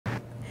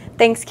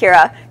Thanks,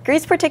 Kira.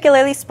 Grease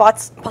particularly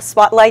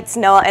spotlights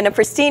Noa in a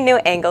pristine new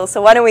angle,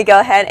 so why don't we go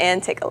ahead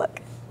and take a look.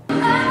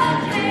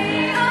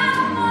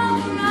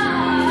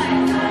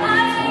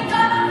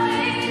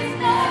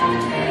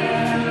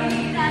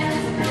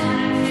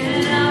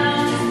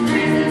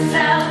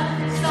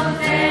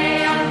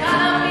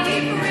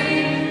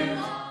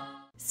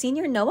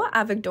 Senior Noa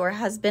Avigdor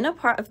has been a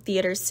part of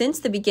theater since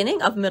the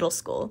beginning of middle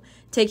school.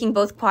 Taking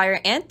both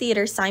choir and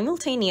theater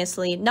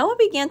simultaneously, Noa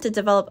began to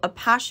develop a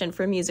passion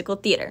for musical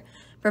theater.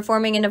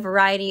 Performing in a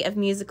variety of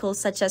musicals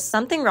such as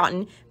Something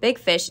Rotten, Big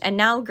Fish, and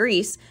now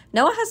Grease,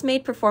 Noa has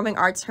made performing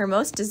arts her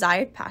most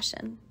desired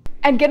passion.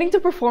 And getting to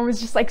perform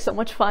is just like so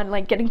much fun,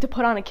 like getting to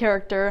put on a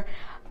character.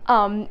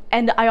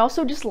 And I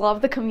also just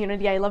love the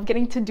community. I love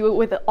getting to do it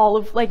with all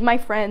of like my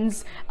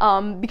friends,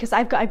 because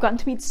I've gotten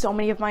to meet so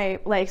many of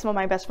some of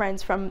my best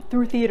friends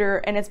through theater,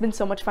 and it's been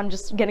so much fun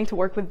just getting to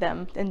work with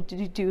them and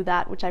to do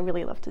that, which I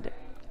really love to do.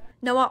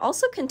 Noa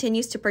also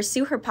continues to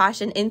pursue her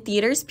passion in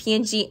theater's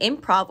P&G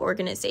Improv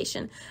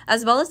organization,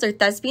 as well as their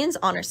Thespians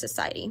Honor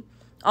Society.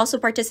 Also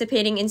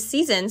participating in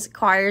Seasons,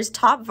 choir's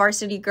top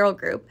varsity girl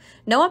group,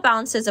 Noa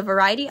balances a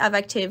variety of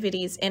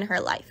activities in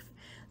her life.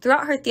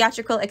 Throughout her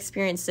theatrical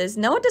experiences,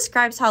 Noa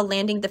describes how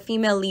landing the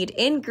female lead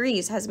in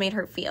Grease has made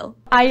her feel.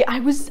 I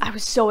was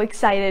so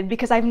excited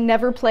because I've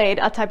never played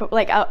a type of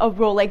a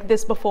role like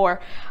this before.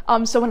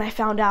 So when I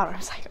found out, I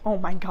was like, oh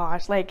my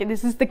gosh, like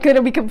this is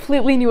gonna be a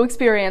completely new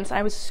experience.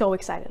 I was so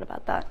excited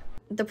about that.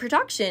 The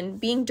production,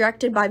 being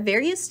directed by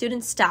various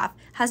student staff,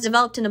 has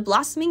developed in a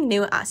blossoming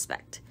new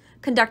aspect.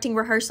 Conducting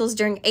rehearsals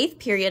during 8th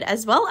period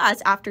as well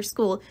as after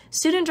school,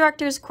 student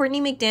directors Courtney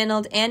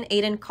McDonald and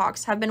Aiden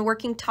Cox have been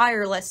working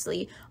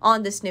tirelessly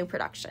on this new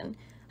production.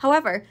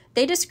 However,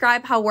 they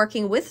describe how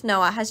working with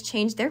Noa has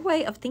changed their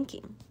way of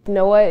thinking.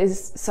 Noa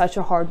is such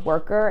a hard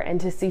worker, and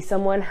to see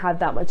someone have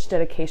that much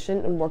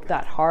dedication and work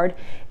that hard,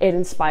 it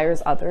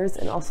inspires others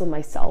and also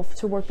myself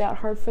to work that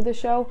hard for the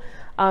show.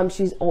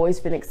 She's always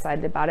been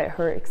excited about it.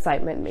 Her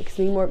excitement makes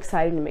me more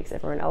excited and makes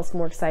everyone else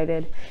more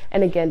excited.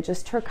 And again,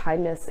 just her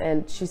kindness,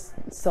 and she's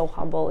so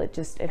humble. It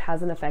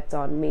has an effect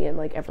on me and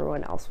like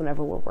everyone else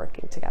whenever we're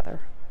working together.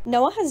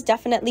 Noa has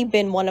definitely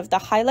been one of the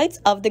highlights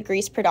of the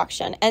Grease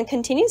production and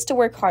continues to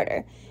work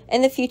harder.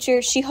 In the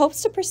future, she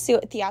hopes to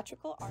pursue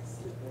theatrical arts.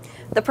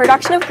 The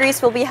production of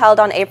Grease will be held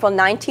on April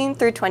 19th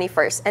through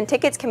 21st, and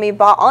tickets can be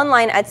bought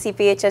online at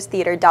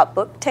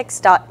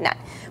cphstheater.booktix.net.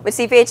 With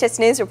CPHS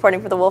News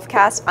reporting for the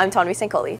Wolfcast, I'm Tanvi Sankolli.